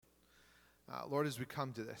Lord, as we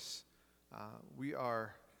come to this, we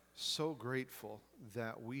are so grateful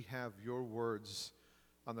that we have your words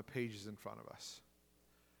on the pages in front of us.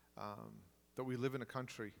 That we live in a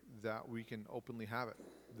country that we can openly have it,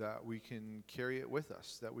 that we can carry it with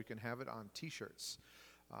us, that we can have it on T-shirts,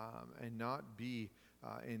 and not be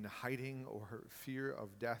in hiding or fear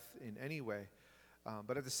of death in any way.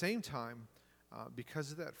 But at the same time,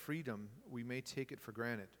 because of that freedom, we may take it for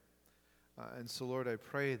granted. And so, Lord, I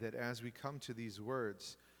pray that as we come to these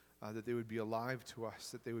words, that they would be alive to us,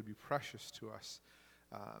 that they would be precious to us,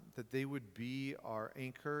 that they would be our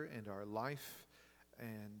anchor and our life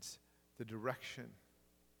and the direction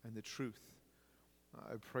and the truth.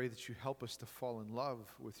 I pray that you help us to fall in love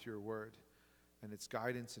with your word and its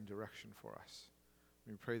guidance and direction for us.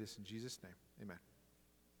 We pray this in Jesus' name. Amen.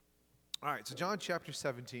 All right, so John chapter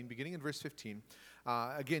 17, beginning in verse 15.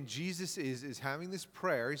 Again, Jesus is having this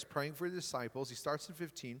prayer. He's praying for the disciples. He starts in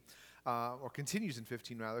 15, or continues in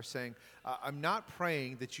 15 rather, saying, I'm not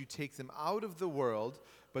praying that you take them out of the world,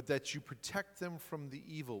 but that you protect them from the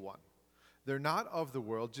evil one. They're not of the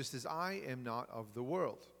world, just as I am not of the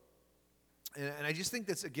world. And I just think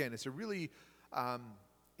that's, again, it's a really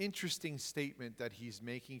interesting statement that he's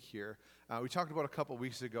making here. We talked about a couple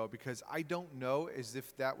weeks ago, because I don't know as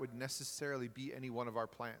if that would necessarily be any one of our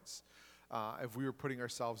plans if we were putting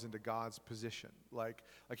ourselves into God's position. Like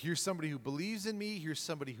here's somebody who believes in me, here's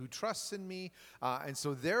somebody who trusts in me, and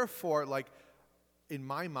so therefore, in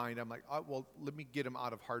my mind, I'm like, well, let me get him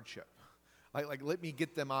out of hardship. Like let me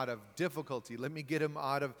get them out of difficulty. Let me get them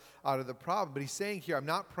out of the problem. But he's saying here, I'm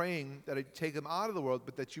not praying that I take them out of the world,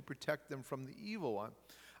 but that you protect them from the evil one.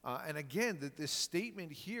 And again, this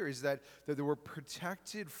statement here is that they were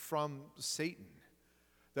protected from Satan,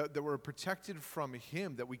 that we're protected from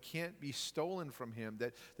him, that we can't be stolen from him,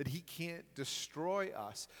 that he can't destroy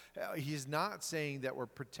us. He's not saying that we're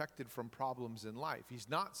protected from problems in life. He's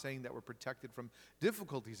not saying that we're protected from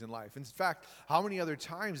difficulties in life. In fact, how many other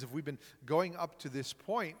times have we been going up to this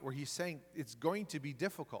point where he's saying it's going to be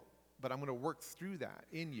difficult, but I'm going to work through that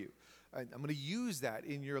in you. I'm going to use that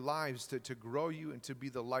in your lives to grow you and to be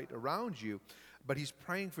the light around you. But he's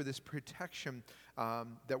praying for this protection,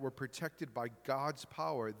 that we're protected by God's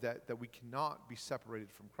power, that we cannot be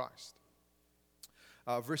separated from Christ.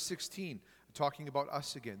 Verse 16, talking about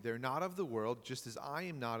us again. They're not of the world, just as I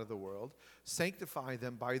am not of the world. Sanctify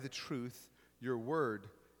them by the truth. Your word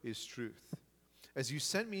is truth. As you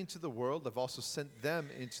sent me into the world, I've also sent them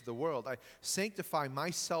into the world. I sanctify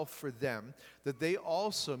myself for them, that they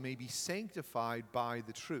also may be sanctified by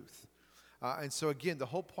the truth. And so again, the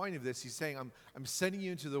whole point of this, he's saying, I'm sending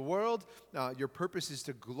you into the world. Your purpose is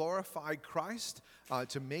to glorify Christ,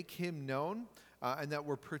 to make him known, and that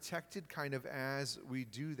we're protected kind of as we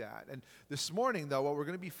do that. And this morning, though, what we're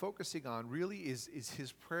going to be focusing on really is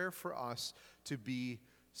his prayer for us to be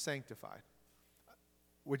sanctified.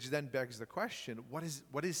 Which then begs the question, what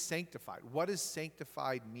is sanctified? What does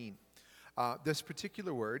sanctified mean? This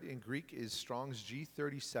particular word in Greek is Strong's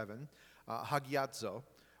G37, hagiazo,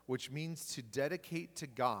 which means to dedicate to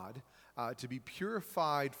God, to be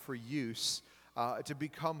purified for use, to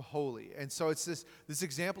become holy. And so it's this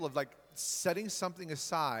example of like setting something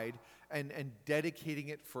aside and dedicating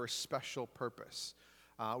it for a special purpose.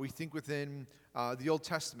 We think within the Old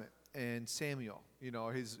Testament. And Samuel,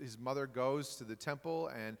 his mother goes to the temple,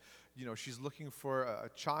 and she's looking for a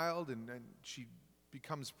child, and she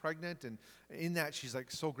becomes pregnant, and in that she's like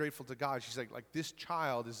so grateful to God. She's like this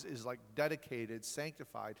child is like dedicated,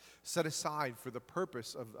 sanctified, set aside for the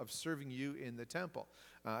purpose of serving you in the temple.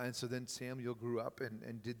 And so then Samuel grew up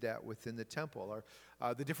and did that within the temple,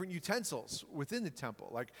 or the different utensils within the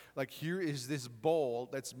temple. Like here is this bowl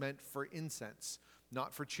that's meant for incense,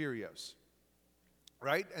 not for Cheerios.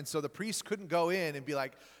 Right? And so the priest couldn't go in and be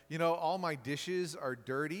like, all my dishes are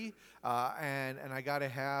dirty, and I got to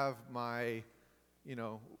have my,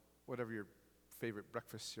 whatever your favorite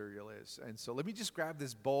breakfast cereal is. And so let me just grab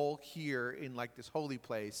this bowl here in like this holy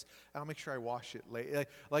place, and I'll make sure I wash it later.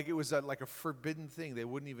 Like it was like a forbidden thing they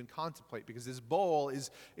wouldn't even contemplate, because this bowl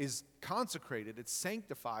is consecrated, it's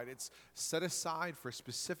sanctified, it's set aside for a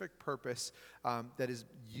specific purpose that is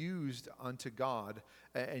used unto God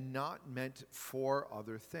and not meant for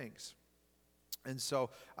other things. And so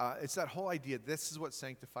it's that whole idea, this is what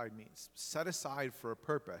sanctified means. Set aside for a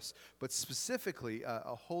purpose, but specifically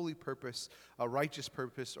a holy purpose, a righteous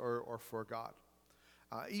purpose, or for God.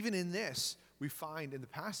 Even in this, we find in the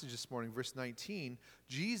passage this morning, verse 19,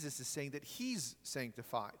 Jesus is saying that he's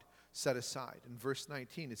sanctified, set aside. In verse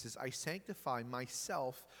 19, it says, I sanctify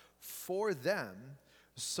myself for them,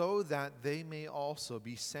 so that they may also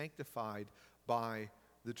be sanctified by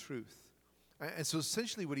the truth. And so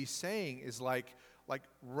essentially what he's saying is like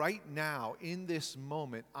right now, in this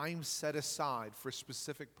moment, I'm set aside for a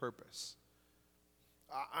specific purpose.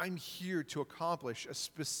 I'm here to accomplish a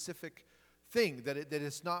specific thing, that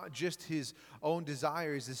it's not just his own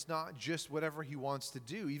desires, it's not just whatever he wants to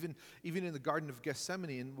do. Even in the Garden of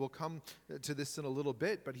Gethsemane, and we'll come to this in a little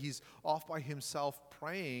bit, but he's off by himself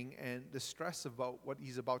praying, and the stress about what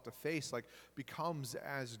he's about to face becomes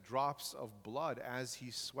as drops of blood as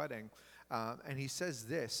he's sweating. And he says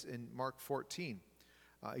this in Mark 14.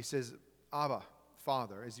 He says, Abba,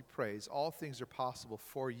 Father, as he prays, all things are possible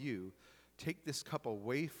for you. Take this cup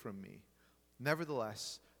away from me.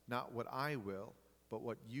 Nevertheless, not what I will, but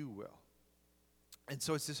what you will. And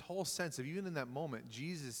so it's this whole sense of, even in that moment,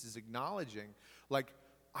 Jesus is acknowledging,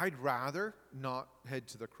 I'd rather not head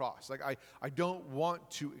to the cross. I don't want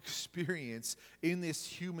to experience in this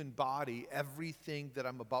human body everything that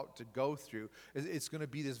I'm about to go through. It's going to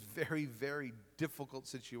be this very, very difficult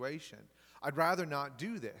situation. I'd rather not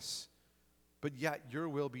do this, but yet your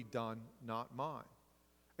will be done, not mine.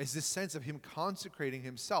 It's this sense of him consecrating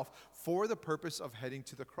himself for the purpose of heading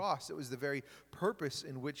to the cross. It was the very purpose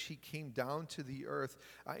in which he came down to the earth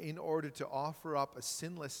in order to offer up a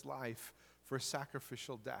sinless life for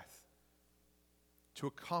sacrificial death, to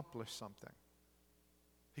accomplish something.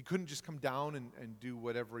 He couldn't just come down and do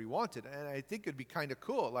whatever he wanted. And I think it'd be kind of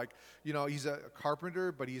cool. He's a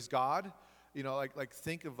carpenter, but he's God.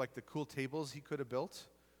 Think of the cool tables he could have built.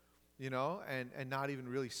 And not even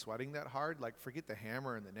really sweating that hard. Forget the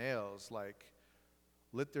hammer and the nails.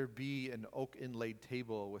 Let there be an oak inlaid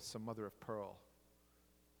table with some mother of pearl.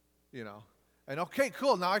 And okay,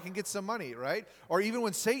 cool, now I can get some money, right? Or even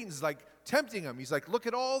when Satan's tempting him, he's look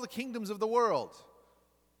at all the kingdoms of the world.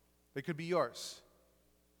 They could be yours.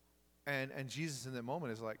 And Jesus in that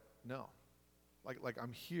moment is no.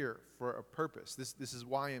 I'm here for a purpose. This is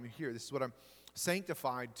why I'm here. This is what I'm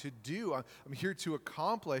sanctified to do. I'm here to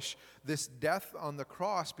accomplish this death on the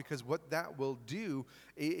cross, because what that will do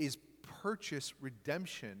is purchase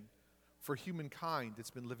redemption for humankind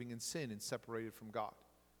that's been living in sin and separated from God.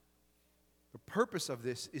 The purpose of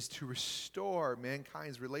this is to restore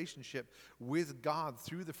mankind's relationship with God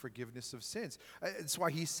through the forgiveness of sins. That's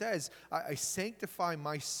why he says, I sanctify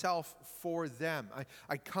myself for them.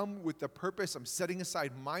 I come with the purpose. I'm setting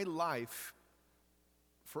aside my life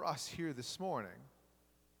for us here this morning,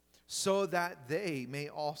 so that they may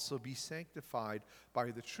also be sanctified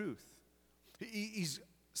by the truth. He's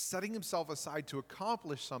setting himself aside to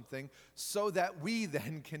accomplish something so that we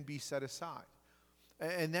then can be set aside.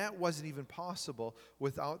 And that wasn't even possible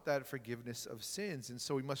without that forgiveness of sins. And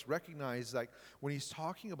so we must recognize, when he's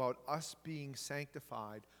talking about us being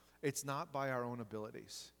sanctified, it's not by our own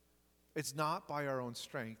abilities. It's not by our own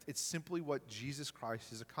strength. It's simply what Jesus Christ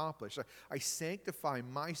has accomplished. I sanctify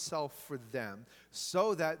myself for them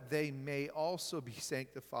so that they may also be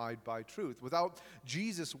sanctified by truth. Without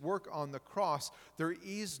Jesus' work on the cross, there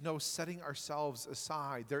is no setting ourselves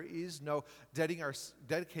aside. There is no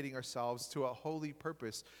dedicating ourselves to a holy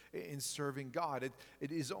purpose in serving God.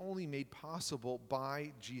 It is only made possible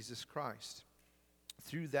by Jesus Christ.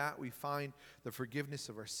 Through that, we find the forgiveness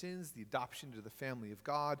of our sins, the adoption to the family of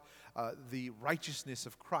God. The righteousness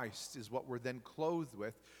of Christ is what we're then clothed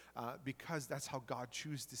with, because that's how God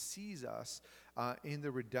chooses to seize us in the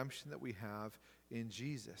redemption that we have in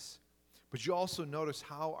Jesus. But you also notice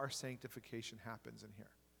how our sanctification happens in here.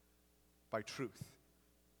 By truth,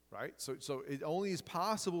 right? So it only is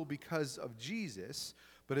possible because of Jesus,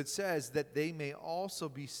 but it says that they may also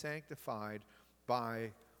be sanctified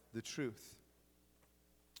by the truth.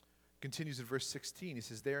 Continues in verse 16. He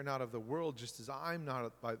says, they are not of the world, just as I'm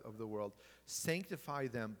not of the world. Sanctify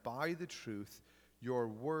them by the truth. Your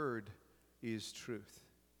word is truth.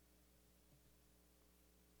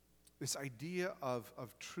 This idea of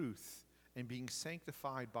truth and being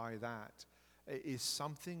sanctified by that is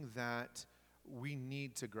something that we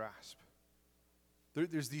need to grasp.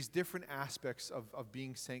 There's these different aspects of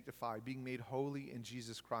being sanctified, being made holy in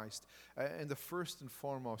Jesus Christ. And the first and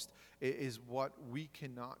foremost is what we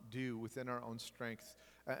cannot do within our own strength.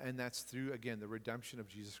 And that's through, again, the redemption of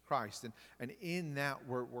Jesus Christ. And in that,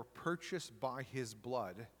 we're purchased by his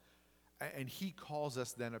blood. And he calls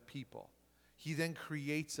us then a people. He then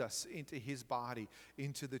creates us into his body,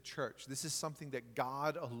 into the church. This is something that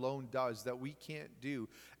God alone does, that we can't do.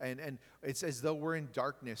 And it's as though we're in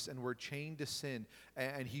darkness and we're chained to sin,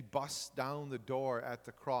 and he busts down the door at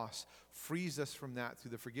the cross, frees us from that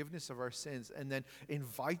through the forgiveness of our sins, and then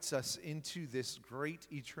invites us into this great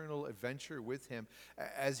eternal adventure with him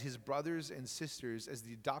as his brothers and sisters, as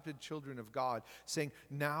the adopted children of God, saying,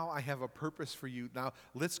 now I have a purpose for you. Now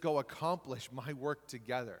let's go accomplish my work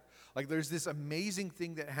together. Like there's this amazing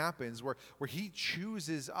thing that happens where he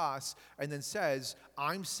chooses us and then says,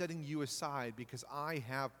 I'm setting you aside because I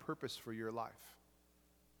have purpose for your life.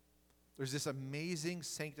 There's this amazing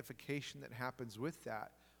sanctification that happens with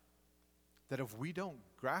that if we don't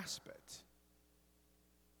grasp it,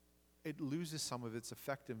 it loses some of its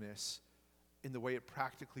effectiveness in the way it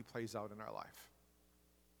practically plays out in our life.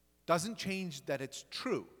 Doesn't change that it's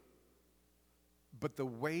true, but the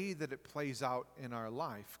way that it plays out in our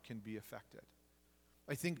life can be affected.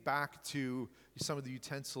 I think back to some of the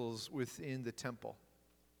utensils within the temple.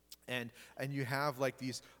 And you have like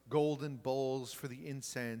these golden bowls for the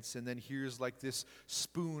incense, and then here's like this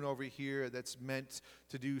spoon over here that's meant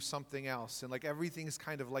to do something else. And like everything's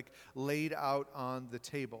kind of like laid out on the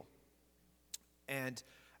table. And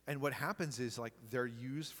what happens is like they're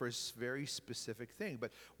used for a very specific thing.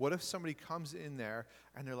 But what if somebody comes in there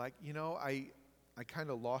and they're like, I kind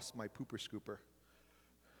of lost my pooper scooper.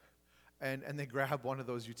 And they grab one of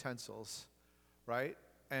those utensils, right?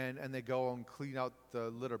 And they go and clean out the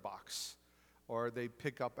litter box. Or they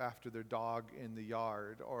pick up after their dog in the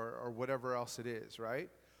yard or whatever else it is, right?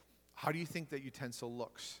 How do you think that utensil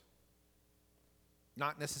looks?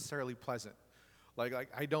 Not necessarily pleasant. Like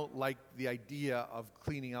I don't like the idea of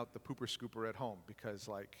cleaning out the pooper scooper at home because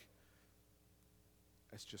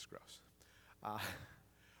it's just gross.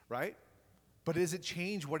 Right? But does it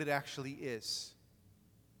change what it actually is?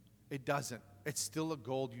 It doesn't. It's still a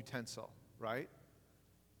gold utensil, right?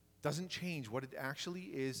 Doesn't change what it actually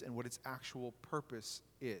is and what its actual purpose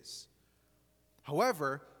is.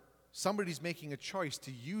 However, somebody's making a choice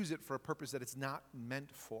to use it for a purpose that it's not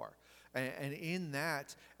meant for. And in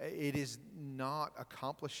that, it is not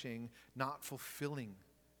accomplishing, not fulfilling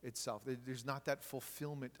itself. There's not that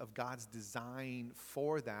fulfillment of God's design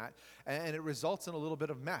for that. And it results in a little bit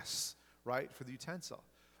of mess, right, for the utensil.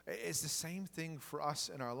 It's the same thing for us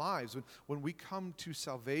in our lives. When we come to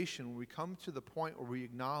salvation, when we come to the point where we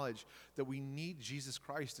acknowledge that we need Jesus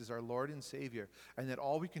Christ as our Lord and Savior, and that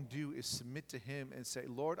all we can do is submit to Him and say,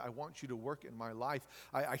 Lord, I want you to work in my life.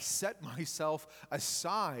 I set myself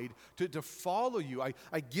aside to follow you.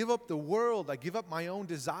 I give up the world. I give up my own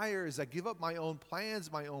desires. I give up my own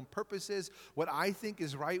plans, my own purposes, what I think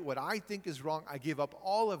is right, what I think is wrong. I give up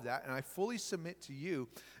all of that, and I fully submit to you.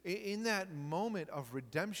 In that moment of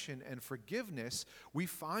redemption and forgiveness, we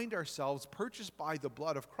find ourselves purchased by the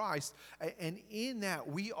blood of Christ, and in that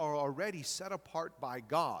we are already set apart by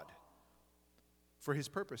God for His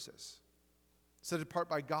purposes. Set apart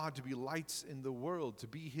by God to be lights in the world, to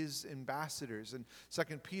be His ambassadors. And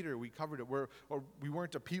 2 Peter, we covered it, we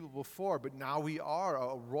weren't a people before, but now we are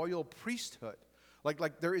a royal priesthood.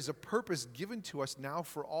 Like there is a purpose given to us now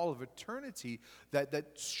for all of eternity that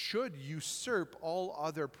should usurp all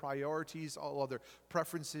other priorities, all other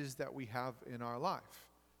preferences that we have in our life.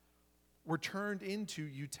 We're turned into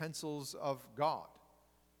utensils of God.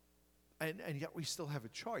 And yet we still have a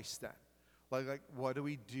choice then. Like what do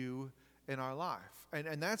we do in our life?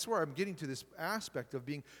 And that's where I'm getting to this aspect of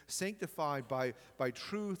being sanctified by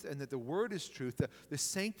truth, and that the Word is truth. The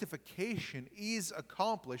sanctification is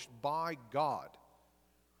accomplished by God.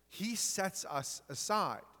 He sets us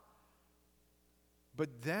aside.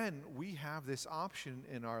 But then we have this option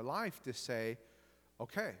in our life to say,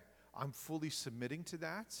 okay, I'm fully submitting to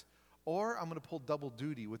that, or I'm going to pull double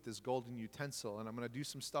duty with this golden utensil, and I'm going to do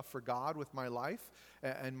some stuff for God with my life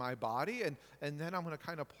and my body, and then I'm going to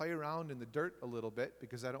kind of play around in the dirt a little bit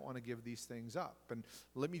because I don't want to give these things up. And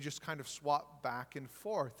let me just kind of swap back and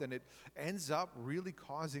forth, and it ends up really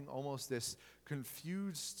causing almost this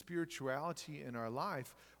confused spirituality in our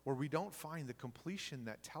life where we don't find the completion,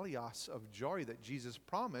 that teleos of joy that Jesus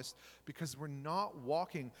promised, because we're not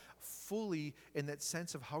walking fully in that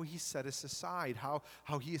sense of how He set us aside, how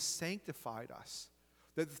He has sanctified us.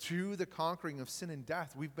 That through the conquering of sin and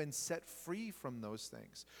death, we've been set free from those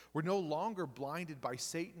things. We're no longer blinded by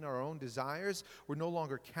Satan, our own desires. We're no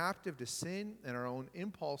longer captive to sin and our own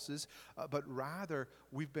impulses, but rather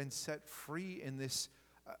we've been set free in this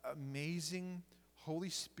amazing Holy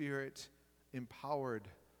Spirit empowered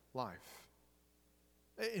life.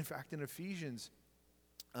 In fact, in Ephesians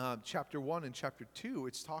chapter 1 and chapter 2,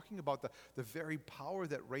 it's talking about the very power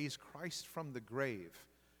that raised Christ from the grave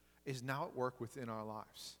is now at work within our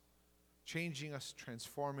lives, changing us,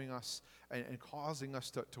 transforming us, and causing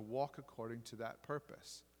us to walk according to that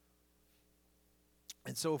purpose.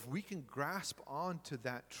 And so if we can grasp onto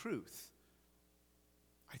that truth,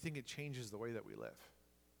 I think it changes the way that we live.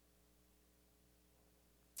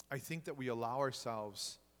 I think that we allow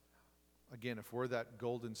ourselves, again, if we're that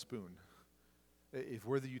golden spoon, if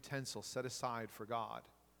we're the utensil set aside for God,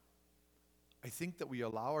 I think that we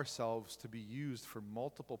allow ourselves to be used for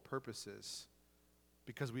multiple purposes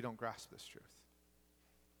because we don't grasp this truth.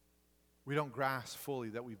 We don't grasp fully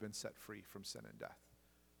that we've been set free from sin and death.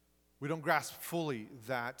 We don't grasp fully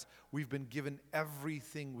that we've been given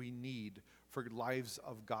everything we need for lives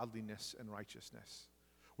of godliness and righteousness.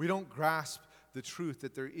 We don't grasp the truth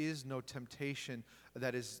that there is no temptation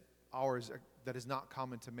that is ours, that is not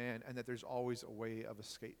common to man, and that there's always a way of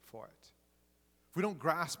escape for it. If we don't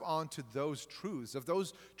grasp onto those truths, if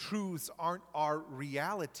those truths aren't our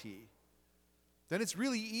reality, then it's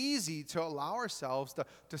really easy to allow ourselves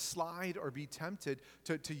to slide or be tempted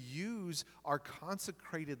to use our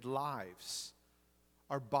consecrated lives,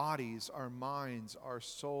 our bodies, our minds, our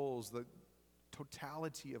souls, the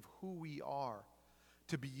totality of who we are,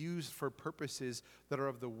 to be used for purposes that are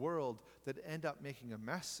of the world that end up making a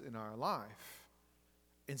mess in our life.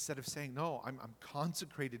 Instead of saying, no, I'm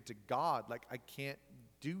consecrated to God. Like, I can't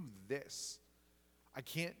do this. I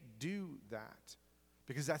can't do that.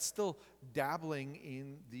 Because that's still dabbling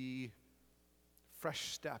in the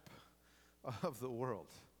fresh step of the world,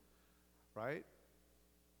 right?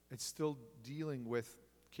 It's still dealing with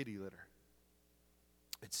kitty litter.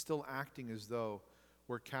 It's still acting as though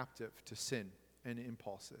we're captive to sin and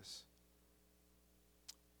impulses.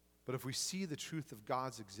 But if we see the truth of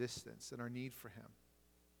God's existence and our need for Him,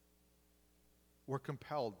 we're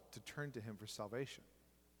compelled to turn to Him for salvation.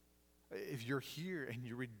 If you're here and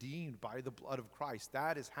you're redeemed by the blood of Christ,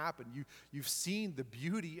 that has happened. You've seen the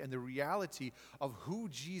beauty and the reality of who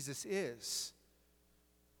Jesus is.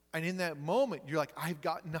 And in that moment, you're like, I've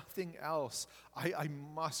got nothing else. I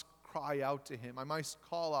must cry out to Him. I must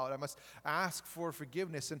call out. I must ask for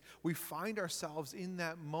forgiveness. And we find ourselves in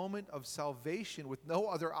that moment of salvation with no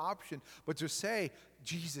other option but to say,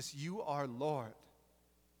 Jesus, you are Lord.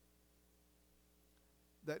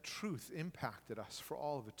 That truth impacted us for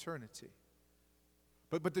all of eternity.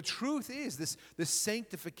 But the truth is, this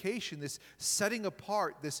sanctification, this setting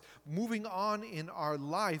apart, this moving on in our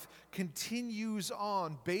life continues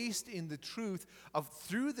on based in the truth of,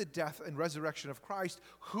 through the death and resurrection of Christ,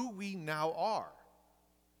 who we now are.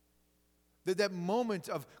 That moment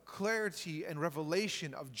of clarity and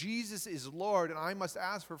revelation of Jesus is Lord and I must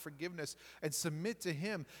ask for forgiveness and submit to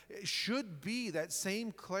Him should be that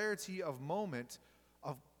same clarity of moment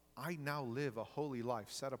of, I now live a holy life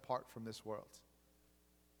set apart from this world.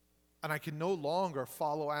 And I can no longer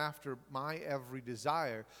follow after my every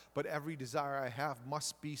desire, but every desire I have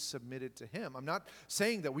must be submitted to Him. I'm not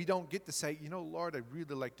saying that we don't get to say, Lord, I'd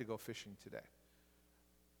really like to go fishing today.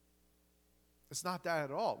 It's not that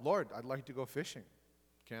at all. Lord, I'd like to go fishing.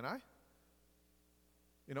 Can I?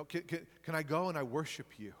 Can I go and I worship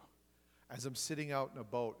You as I'm sitting out in a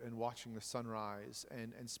boat and watching the sunrise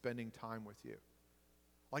and spending time with You?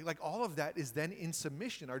 Like all of that is then in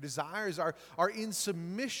submission. Our desires are in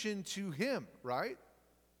submission to Him, right?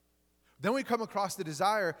 Then we come across the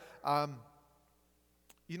desire, I'd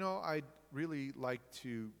really like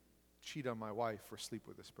to cheat on my wife or sleep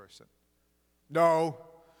with this person. No.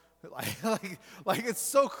 Like it's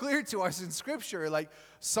so clear to us in Scripture, like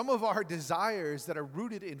some of our desires that are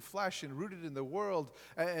rooted in flesh and rooted in the world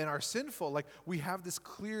and are sinful, like we have this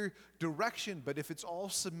clear direction, but if it's all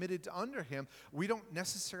submitted under Him, we don't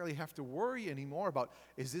necessarily have to worry anymore about,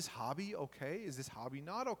 is this hobby okay? Is this hobby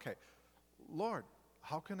not okay? Lord,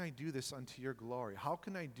 how can I do this unto Your glory? How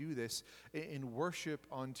can I do this in worship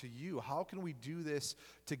unto You? How can we do this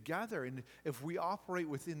together? And if we operate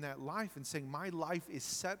within that life and saying, my life is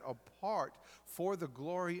set apart for the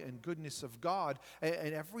glory and goodness of God,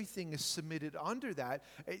 and everything is submitted under that,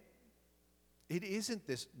 it isn't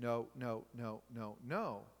this no.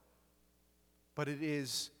 But it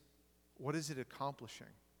is, what is it accomplishing?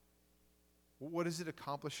 What is it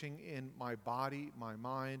accomplishing in my body, my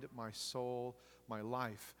mind, my soul, my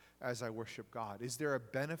life as I worship God? Is there a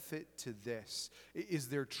benefit to this? Is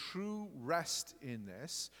there true rest in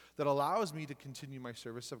this that allows me to continue my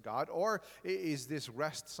service of God? Or is this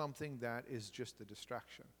rest something that is just a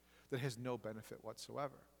distraction, that has no benefit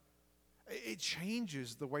whatsoever? It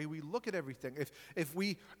changes the way we look at everything. If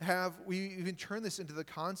we even turn this into the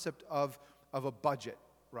concept of a budget,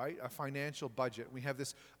 right? A financial budget. We have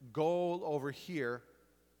this goal over here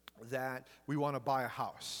that we want to buy a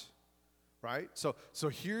house, right? So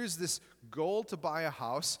here's this goal to buy a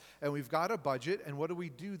house, and we've got a budget, and what do we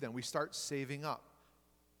do then? We start saving up.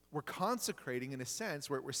 We're consecrating, in a sense,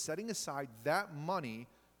 where we're setting aside that money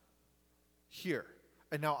here.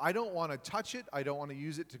 And now I don't want to touch it. I don't want to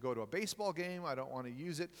use it to go to a baseball game. I don't want to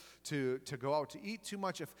use it to go out to eat too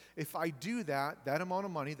much. If I do that, that amount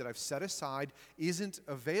of money that I've set aside isn't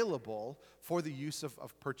available for the use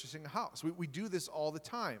of purchasing a house. We do this all the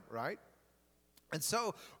time, right? And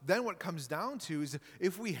so then what comes down to is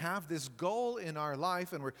if we have this goal in our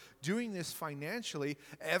life and we're doing this financially,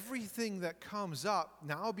 everything that comes up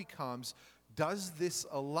now becomes, does this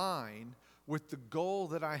align with the goal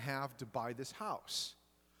that I have to buy this house?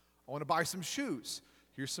 I want to buy some shoes.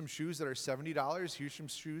 Here's some shoes that are $70. Here's some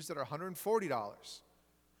shoes that are $140.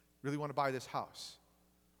 Really want to buy this house.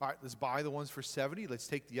 All right, let's buy the ones for $70. Let's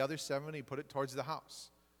take the other $70 and put it towards the house.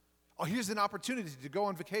 Oh, here's an opportunity to go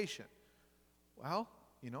on vacation. Well,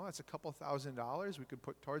 that's a couple $1,000 we could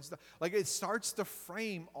put towards the... Like, it starts to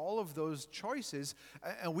frame all of those choices,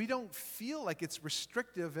 and we don't feel like it's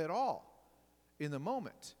restrictive at all in the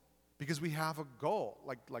moment because we have a goal.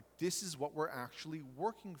 Like this is what we're actually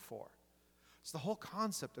working for. It's the whole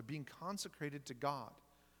concept of being consecrated to God.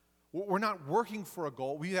 We're not working for a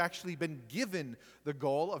goal. We've actually been given the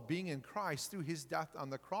goal of being in Christ through his death on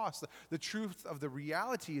the cross. The truth of the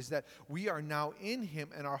reality is that we are now in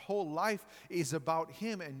him, and our whole life is about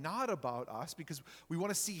him and not about us, because we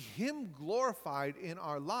want to see him glorified in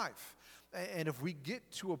our life. And if we get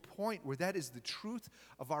to a point where that is the truth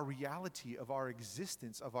of our reality, of our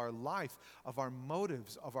existence, of our life, of our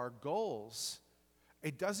motives, of our goals,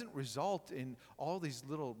 it doesn't result in all these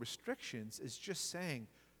little restrictions. It's just saying,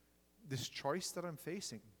 this choice that I'm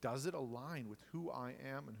facing, does it align with who I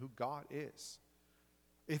am and who God is?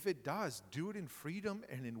 If it does, do it in freedom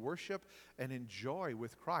and in worship and in joy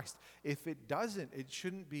with Christ. If it doesn't, it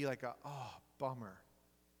shouldn't be like bummer.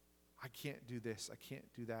 I can't do this, I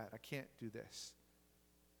can't do that, I can't do this.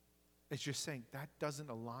 It's just saying, that doesn't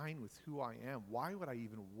align with who I am. Why would I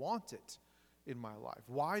even want it in my life?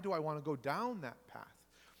 Why do I want to go down that path?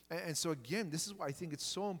 And so again, this is why I think it's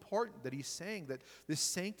so important that he's saying that this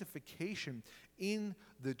sanctification in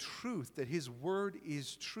the truth, that his word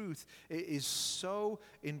is truth, is so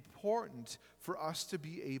important for us to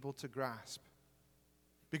be able to grasp.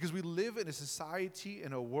 Because we live in a society,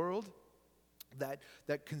 in a world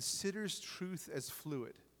that considers truth as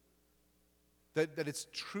fluid, that it's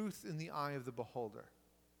truth in the eye of the beholder.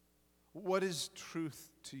 What is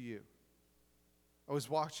truth to you? I was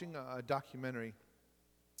watching a documentary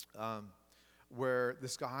where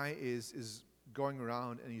this guy is going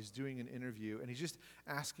around and he's doing an interview and he's just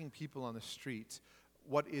asking people on the street,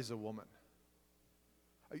 what is a woman?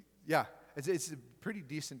 It's a pretty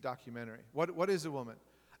decent documentary. What is a woman?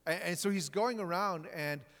 And so he's going around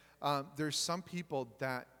and there's some people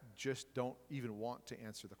that just don't even want to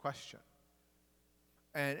answer the question.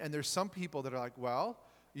 And there's some people that are like, well,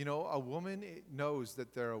 a woman knows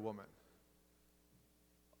that they're a woman.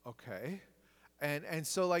 Okay. And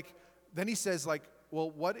so then he says well,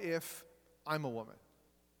 what if I'm a woman?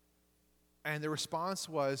 And the response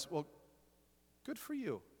was, well, good for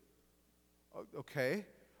you. Okay.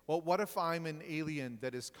 Well, what if I'm an alien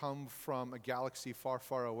that has come from a galaxy far,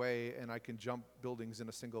 far away and I can jump buildings in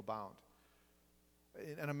a single bound?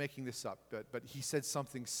 And I'm making this up, but he said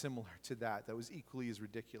something similar to that was equally as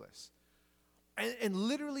ridiculous. And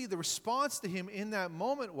literally the response to him in that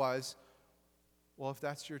moment was, well, if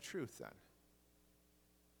that's your truth then.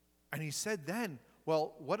 And he said then,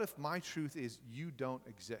 well, what if my truth is you don't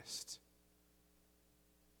exist?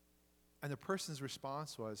 And the person's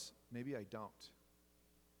response was, maybe I don't.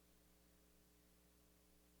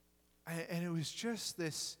 And it was just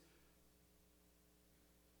this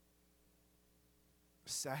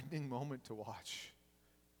saddening moment to watch.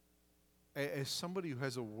 As somebody who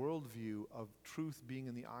has a worldview of truth being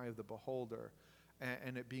in the eye of the beholder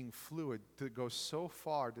and it being fluid, to go so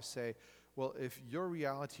far to say, well, if your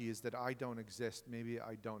reality is that I don't exist, maybe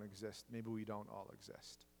I don't exist. Maybe we don't all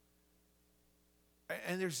exist.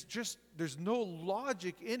 And there's no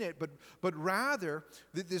logic in it, but rather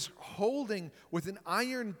this holding with an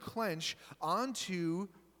iron clench onto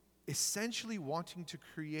essentially wanting to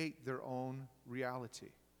create their own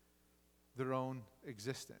reality, their own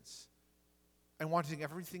existence, and wanting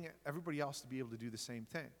everybody else to be able to do the same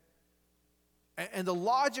thing. And the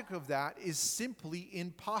logic of that is simply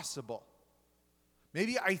impossible.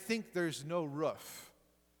 Maybe I think there's no roof.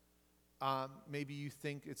 Maybe you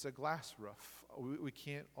think it's a glass roof. We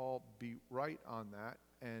can't all be right on that.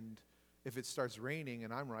 And if it starts raining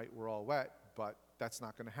and I'm right, we're all wet. But that's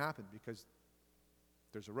not going to happen because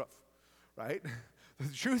there's a roof, right?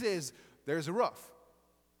 The truth is, there's a roof.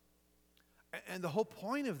 And the whole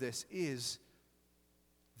point of this is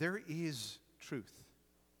there is truth.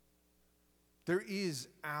 There is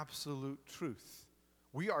absolute truth.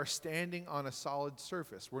 We are standing on a solid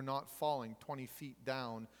surface. We're not falling 20 feet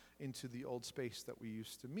down into the old space that we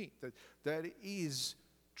used to meet. That is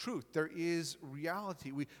truth. There is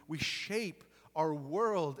reality. We shape our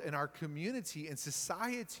world and our community and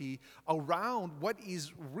society around what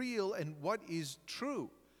is real and what is true.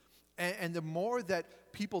 And the more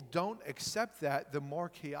that people don't accept that, the more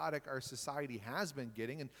chaotic our society has been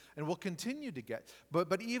getting and will continue to get.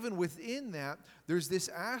 But even within that, there's this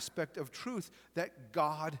aspect of truth that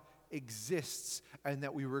God exists and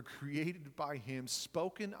that we were created by Him,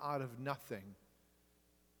 spoken out of nothing,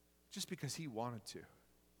 just because He wanted to.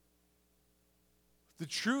 The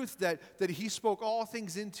truth that He spoke all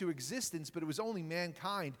things into existence, but it was only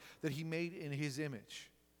mankind that He made in His image,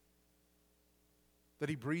 that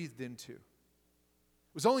He breathed into.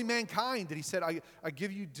 It was only mankind that He said, I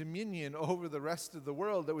give you dominion over the rest of the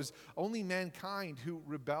world. It was only mankind who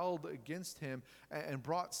rebelled against Him and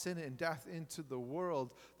brought sin and death into the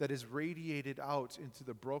world that is radiated out into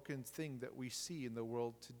the broken thing that we see in the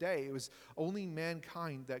world today. It was only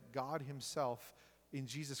mankind that God Himself in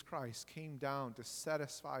Jesus Christ came down to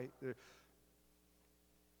satisfy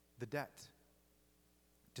the debt,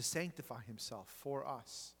 to sanctify Himself for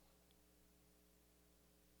us.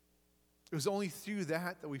 It was only through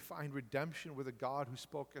that we find redemption with a God who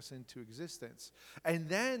spoke us into existence. And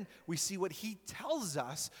then we see what He tells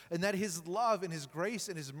us, and that His love and His grace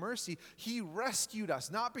and His mercy, He rescued us,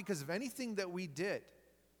 not because of anything that we did,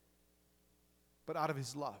 but out of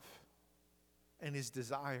His love and His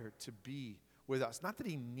desire to be with us. Not that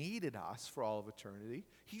He needed us for all of eternity.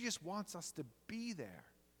 He just wants us to be there.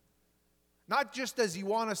 Not just does He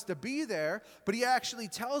want us to be there, but He actually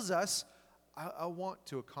tells us, I want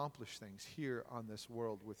to accomplish things here on this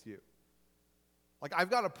world with you. Like, I've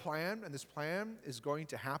got a plan, and this plan is going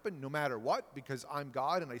to happen no matter what, because I'm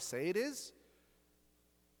God and I say it is.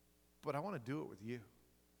 But I want to do it with you.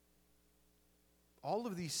 All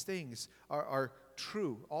of these things are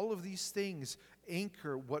true. All of these things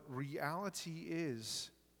anchor what reality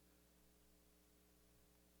is.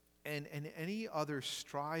 And any other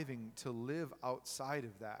striving to live outside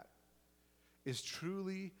of that is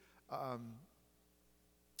truly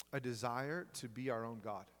a desire to be our own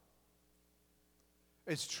God.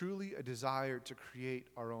 It's truly a desire to create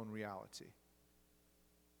our own reality.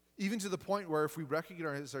 Even to the point where if we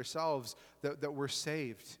recognize ourselves that we're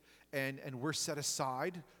saved and we're set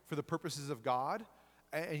aside for the purposes of God,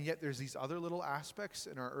 and yet there's these other little aspects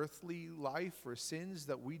in our earthly life or sins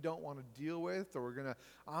that we don't want to deal with, or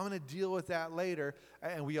I'm going to deal with that later,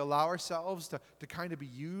 and we allow ourselves to kind of be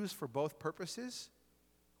used for both purposes,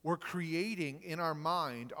 we're creating in our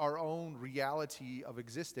mind our own reality of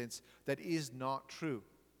existence that is not true.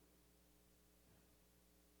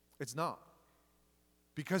 It's not.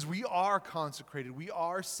 Because we are consecrated, we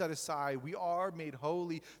are set aside, we are made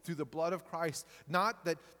holy through the blood of Christ. Not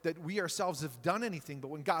that we ourselves have done anything, but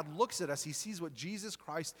when God looks at us, He sees what Jesus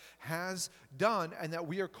Christ has done, and that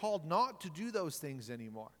we are called not to do those things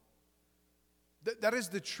anymore. That is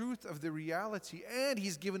the truth of the reality, and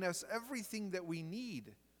He's given us everything that we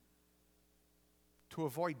need to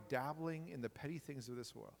avoid dabbling in the petty things of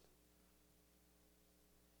this world.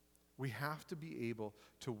 We have to be able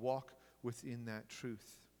to walk within that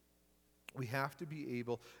truth. We have to be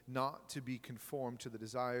able not to be conformed to the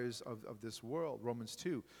desires of this world. Romans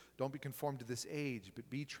 2, don't be conformed to this age, but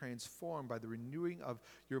be transformed by the renewing of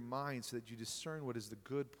your mind so that you discern what is the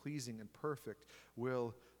good, pleasing, and perfect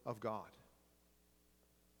will of God.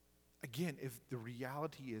 Again, if the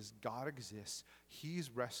reality is God exists, He's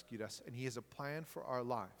rescued us, and He has a plan for our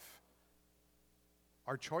life.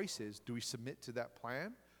 Our choice is, do we submit to that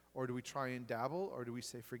plan, or do we try and dabble, or do we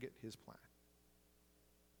say, forget His plan?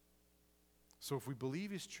 So if we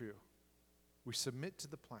believe is true, we submit to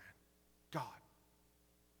the plan. God,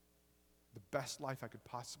 the best life I could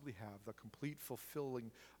possibly have, the complete fulfilling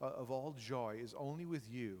of all joy is only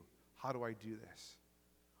with you. How do I do this?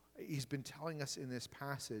 He's been telling us in this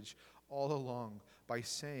passage all along by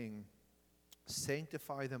saying,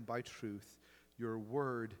 sanctify them by truth. Your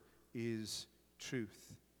word is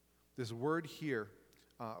truth. This word here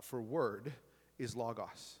for word is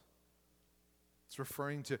logos. It's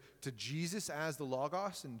referring to Jesus as the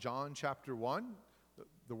logos in John chapter 1.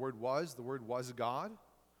 The word was God.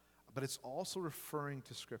 But it's also referring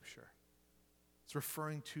to Scripture. It's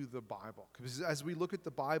referring to the Bible. Because as we look at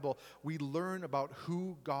the Bible, we learn about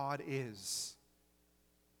who God is,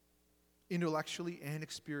 intellectually and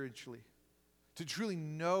experientially. To truly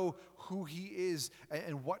know who He is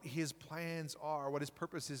and what His plans are, what His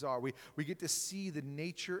purposes are. We get to see the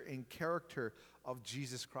nature and character of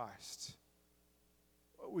Jesus Christ.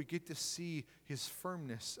 We get to see His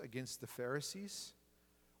firmness against the Pharisees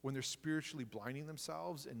when they're spiritually blinding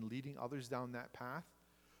themselves and leading others down that path.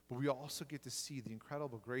 But we also get to see the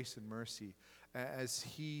incredible grace and mercy as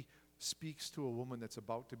He speaks to a woman that's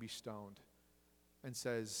about to be stoned and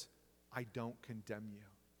says, I don't condemn you,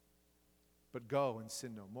 but go and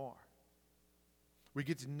sin no more. We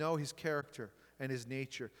get to know his character and his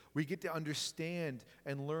nature. We get to understand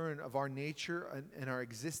and learn of our nature and our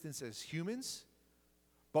existence as humans,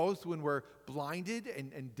 both when we're blinded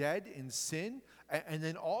and dead in sin, and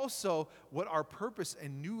then also what our purpose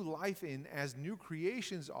and new life in as new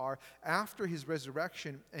creations are after his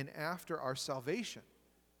resurrection and after our salvation.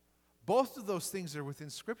 Both of those things are within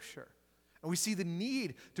Scripture. And we see the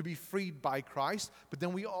need to be freed by Christ, but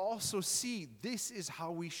then we also see this is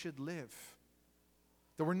how we should live.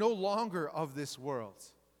 That we're no longer of this world.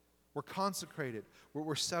 We're consecrated.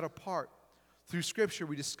 We're set apart. Through Scripture,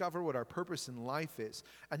 we discover what our purpose in life is.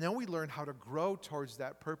 And then we learn how to grow towards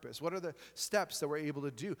that purpose. What are the steps that we're able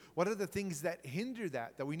to do? What are the things that hinder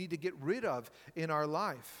that we need to get rid of in our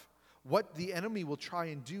life? What the enemy will try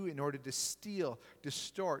and do in order to steal,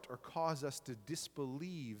 distort, or cause us to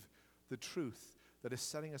disbelieve the truth that is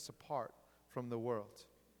setting us apart from the world.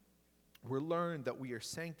 We learn that we are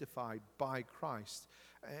sanctified by Christ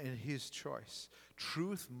and his choice.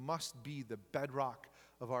 Truth must be the bedrock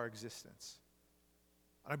of our existence.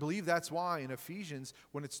 And I believe that's why in Ephesians,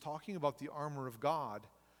 when it's talking about the armor of God,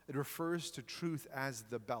 it refers to truth as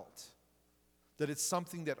the belt. That it's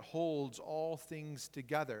something that holds all things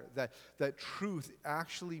together. That truth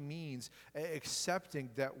actually means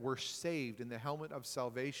accepting that we're saved in the helmet of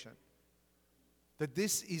salvation. That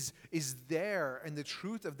this is there, and the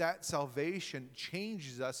truth of that salvation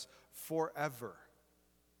changes us forever.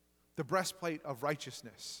 The breastplate of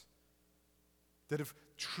righteousness. That if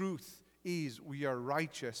truth is we are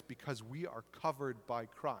righteous because we are covered by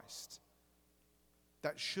Christ,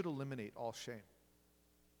 that should eliminate all shame.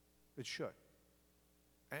 It should.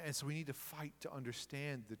 And so we need to fight to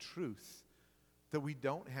understand the truth that we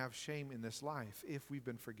don't have shame in this life if we've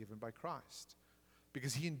been forgiven by Christ.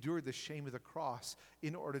 Because he endured the shame of the cross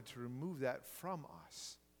in order to remove that from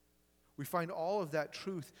us. We find all of that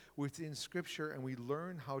truth within Scripture, and we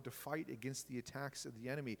learn how to fight against the attacks of the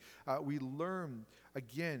enemy. We learn,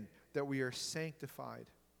 again, that we are sanctified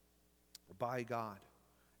by God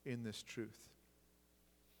in this truth.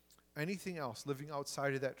 Anything else, living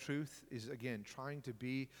outside of that truth, is, again, trying to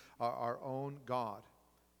be our own God.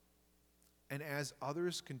 And as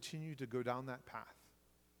others continue to go down that path,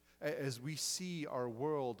 as we see our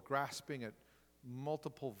world grasping at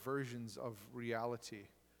multiple versions of reality,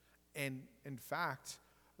 and in fact,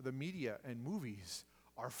 the media and movies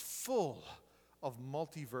are full of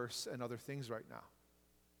multiverse and other things right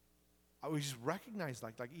now. We just recognize,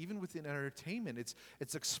 like even within entertainment,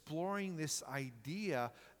 it's exploring this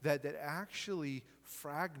idea that actually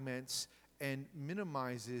fragments and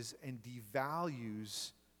minimizes and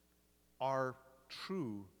devalues our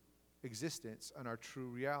true existence and our true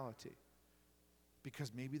reality.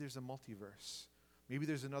 Because maybe there's a multiverse. Maybe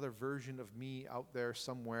there's another version of me out there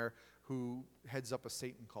somewhere who heads up a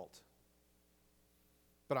Satan cult.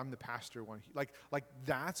 But I'm the pastor one. Like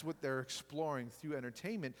that's what they're exploring through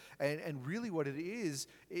entertainment. And really what it is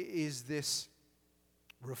this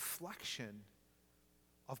reflection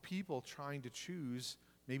of people trying to choose,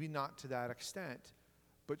 maybe not to that extent,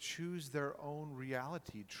 but choose their own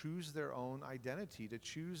reality, choose their own identity, to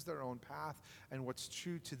choose their own path and what's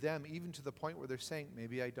true to them, even to the point where they're saying,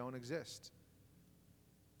 maybe I don't exist.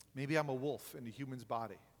 Maybe I'm a wolf in a human's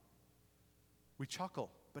body. We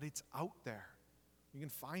chuckle, but it's out there. You can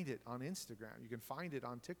find it on Instagram. You can find it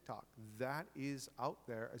on TikTok. That is out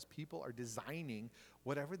there as people are designing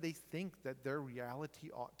whatever they think that their reality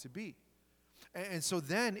ought to be. And so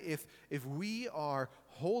then if we are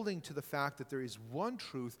holding to the fact that there is one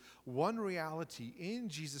truth, one reality in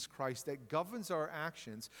Jesus Christ that governs our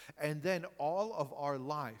actions, and then all of our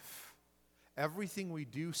life, everything we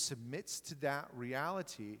do submits to that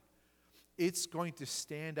reality, it's going to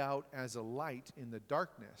stand out as a light in the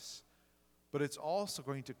darkness, but it's also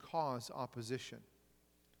going to cause opposition.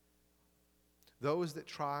 Those that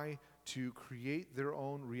try to create their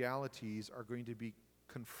own realities are going to be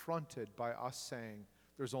confronted by us saying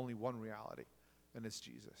there's only one reality, and it's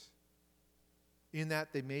Jesus. In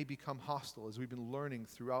that they may become hostile, as we've been learning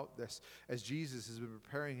throughout this, as Jesus has been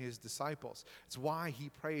preparing his disciples. It's why he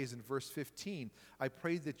prays in verse 15,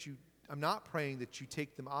 I'm not praying that you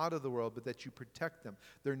take them out of the world, but that you protect them.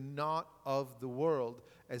 They're not of the world,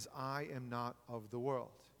 as I am not of the world.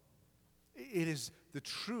 It is the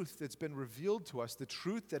truth that's been revealed to us, the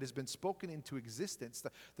truth that has been spoken into existence,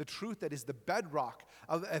 the truth that is the bedrock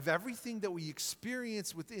of everything that we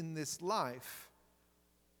experience within this life,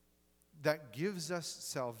 that gives us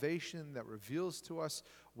salvation, that reveals to us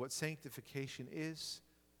what sanctification is,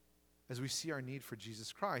 as we see our need for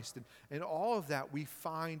Jesus Christ. And all of that, we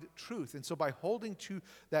find truth. And so by holding to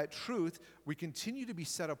that truth, we continue to be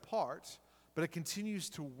set apart, but it continues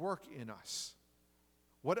to work in us.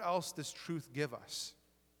 What else does truth give us?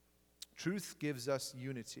 Truth gives us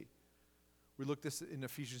unity. We looked at this in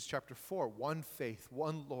Ephesians chapter 4. One faith,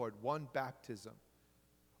 one Lord, one baptism,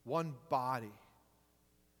 one body.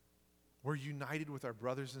 We're united with our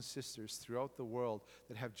brothers and sisters throughout the world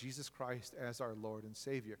that have Jesus Christ as our Lord and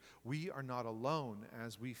Savior. We are not alone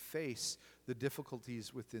as we face the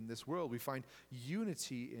difficulties within this world. We find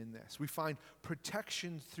unity in this. We find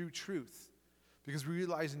protection through truth. Because we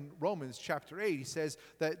realize in Romans chapter 8, he says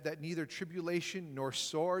that neither tribulation nor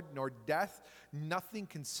sword nor death, nothing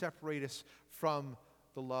can separate us from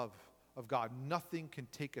the love of God. Nothing can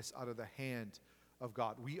take us out of the hand of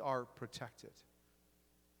God. We are protected.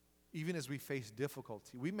 Even as we face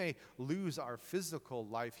difficulty, we may lose our physical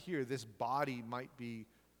life here. This body might be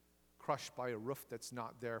crushed by a roof that's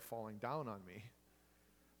not there falling down on me.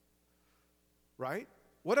 Right?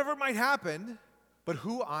 Whatever might happen, but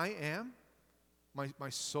who I am, my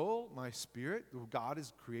soul, my spirit, who God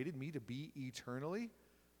has created me to be eternally,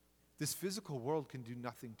 this physical world can do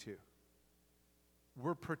nothing to.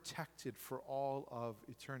 We're protected for all of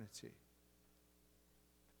eternity.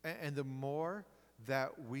 And the more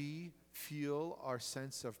that we feel our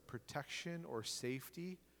sense of protection or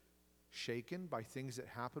safety shaken by things that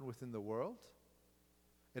happen within the world,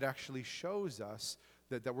 it actually shows us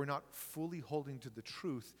that we're not fully holding to the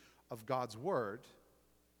truth of God's word,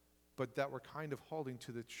 but that we're kind of holding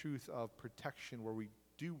to the truth of protection where we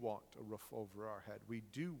do want a roof over our head. We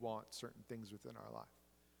do want certain things within our life.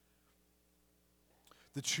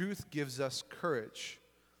 The truth gives us courage,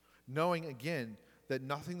 knowing again that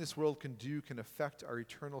nothing this world can do can affect our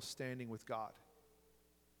eternal standing with God.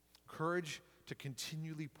 Courage to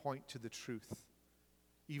continually point to the truth,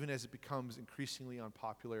 even as it becomes increasingly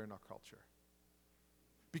unpopular in our culture.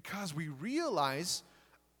 Because we realize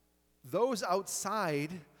those outside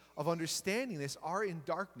of understanding this are in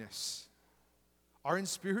darkness, are in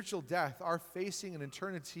spiritual death, are facing an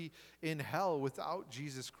eternity in hell without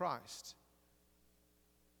Jesus Christ.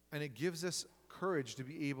 And it gives us courage to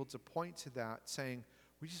be able to point to that, saying,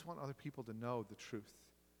 we just want other people to know the truth.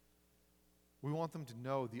 We want them to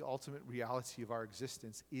know the ultimate reality of our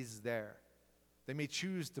existence is there. They may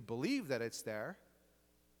choose to believe that it's there,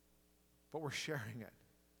 but we're sharing it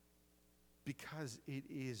because it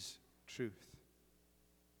is truth.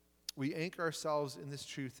 We anchor ourselves in this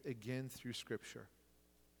truth again through Scripture.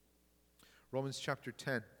 Romans chapter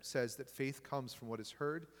 10 says that faith comes from what is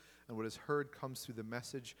heard, and what is heard comes through the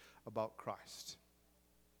message about Christ.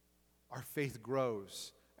 Our faith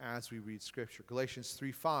grows as we read Scripture. Galatians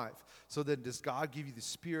 3:5. So then does God give you the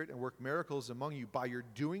Spirit and work miracles among you by your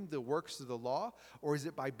doing the works of the law, or is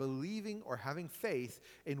it by believing or having faith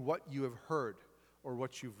in what you have heard or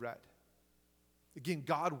what you've read? Again,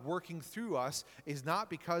 God working through us is not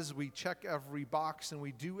because we check every box and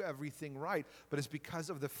we do everything right, but it's because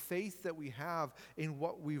of the faith that we have in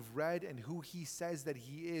what we've read and who He says that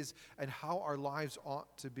He is and how our lives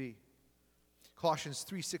ought to be. Colossians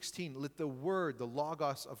 3:16, let the word, the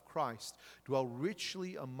logos of Christ, dwell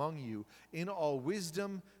richly among you in all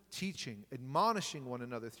wisdom, teaching, admonishing one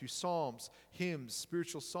another through psalms, hymns,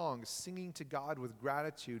 spiritual songs, singing to God with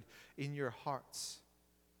gratitude in your hearts.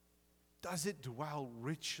 Does it dwell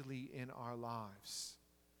richly in our lives?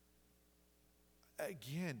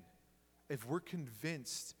 Again, if we're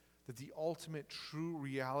convinced that the ultimate true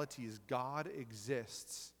reality is God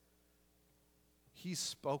exists, He's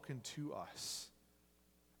spoken to us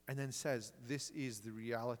and then says, this is the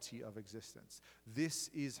reality of existence. This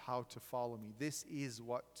is how to follow me. This is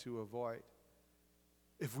what to avoid.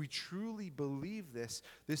 If we truly believe this,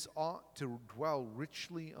 this ought to dwell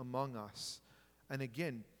richly among us. And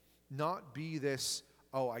again, not be this,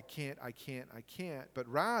 oh, I can't, but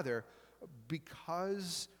rather,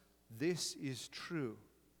 because this is true,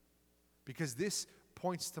 because this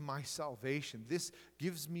points to my salvation, this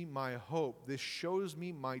gives me my hope, this shows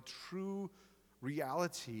me my true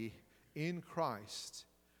reality in Christ,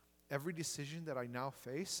 every decision that I now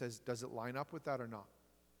face says, does it line up with that or not?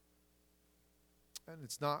 And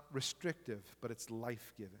it's not restrictive, but it's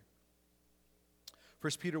life-giving.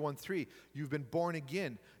 1 Peter 1:3, you've been born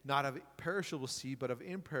again, not of perishable seed, but of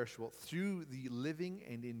imperishable, through the living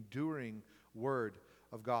and enduring word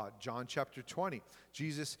of God. John chapter 20,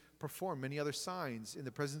 Jesus performed many other signs in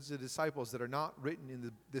the presence of the disciples that are not written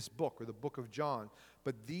in this book or the book of John,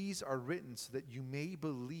 but these are written so that you may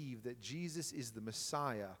believe that Jesus is the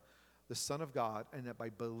Messiah, the Son of God, and that by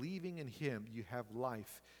believing in Him you have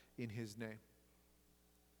life in His name.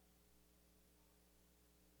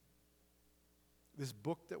 This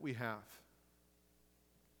book that we have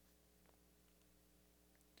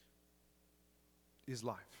is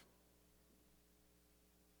life.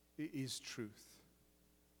 It is truth.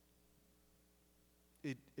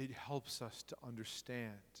 It helps us to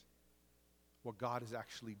understand what God has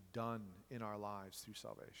actually done in our lives through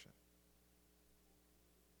salvation.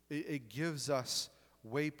 It gives us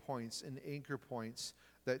waypoints and anchor points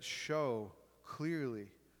that show clearly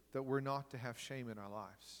that we're not to have shame in our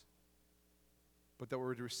lives, but that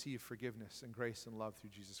we're to receive forgiveness and grace and love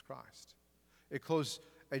through Jesus Christ. It closes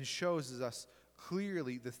and shows us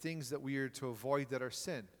clearly the things that we are to avoid that are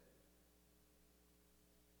sin.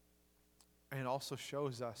 And it also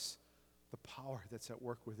shows us the power that's at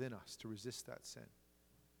work within us to resist that sin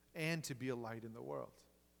and to be a light in the world.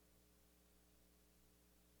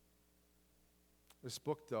 This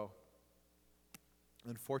book, though,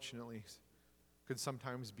 unfortunately, could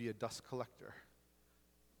sometimes be a dust collector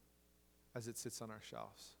as it sits on our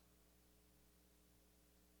shelves.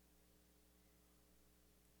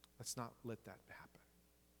 Let's not let that happen.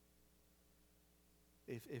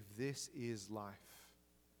 If this is life,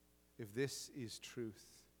 if this is truth,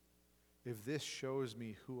 if this shows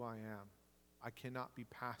me who I am, I cannot be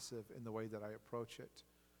passive in the way that I approach it,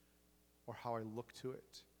 or how I look to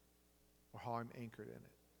it, or how I'm anchored in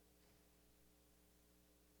it.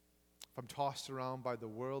 If I'm tossed around by the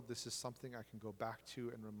world, this is something I can go back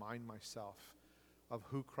to and remind myself of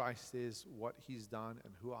who Christ is, what He's done,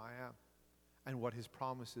 and who I am, and what His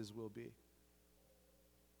promises will be.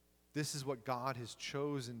 This is what God has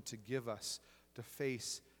chosen to give us to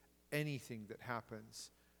face anything that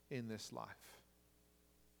happens in this life.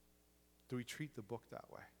 Do we treat the book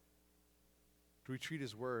that way? Do we treat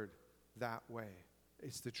His word that way?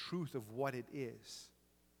 It's the truth of what it is.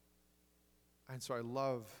 And so I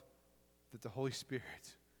love that the Holy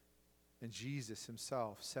Spirit and Jesus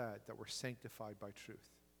Himself said that we're sanctified by truth.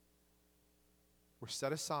 We're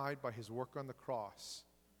set aside by His work on the cross,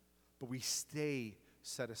 but we stay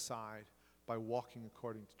set aside by walking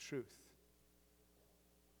according to truth.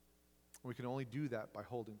 We can only do that by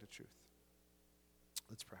holding to truth.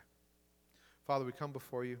 Let's pray. Father, we come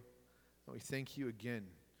before You, and we thank You again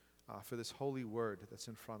for this holy word that's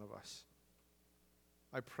in front of us.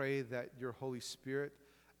 I pray that Your Holy Spirit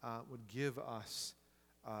would give us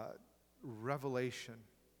revelation,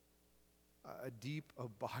 a deep,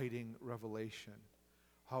 abiding revelation,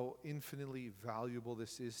 how infinitely valuable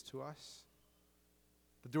this is to us.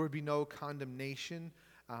 That there would be no condemnation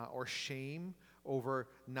or shame over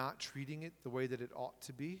not treating it the way that it ought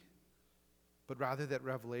to be, but rather that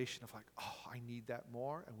revelation of like, oh, I need that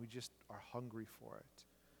more, and we just are hungry for it.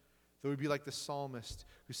 That would be like the psalmist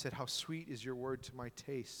who said, how sweet is Your word to my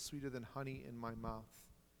taste, sweeter than honey in my mouth.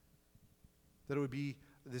 That it would be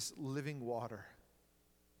this living water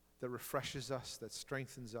that refreshes us, that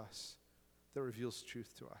strengthens us, that reveals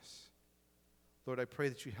truth to us. Lord, I pray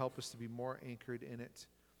that You help us to be more anchored in it,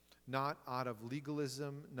 not out of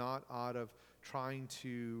legalism, not out of trying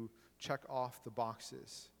to check off the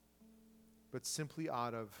boxes, but simply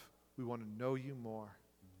out of, we want to know You more.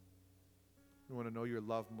 We want to know Your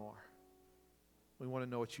love more. We want to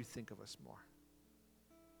know what You think of us more.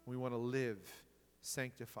 We want to live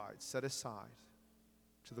sanctified, set aside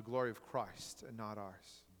to the glory of Christ and not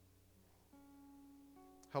ours.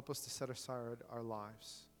 Help us to set aside our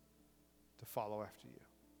lives to follow after You.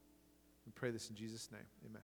 We pray this in Jesus' name. Amen.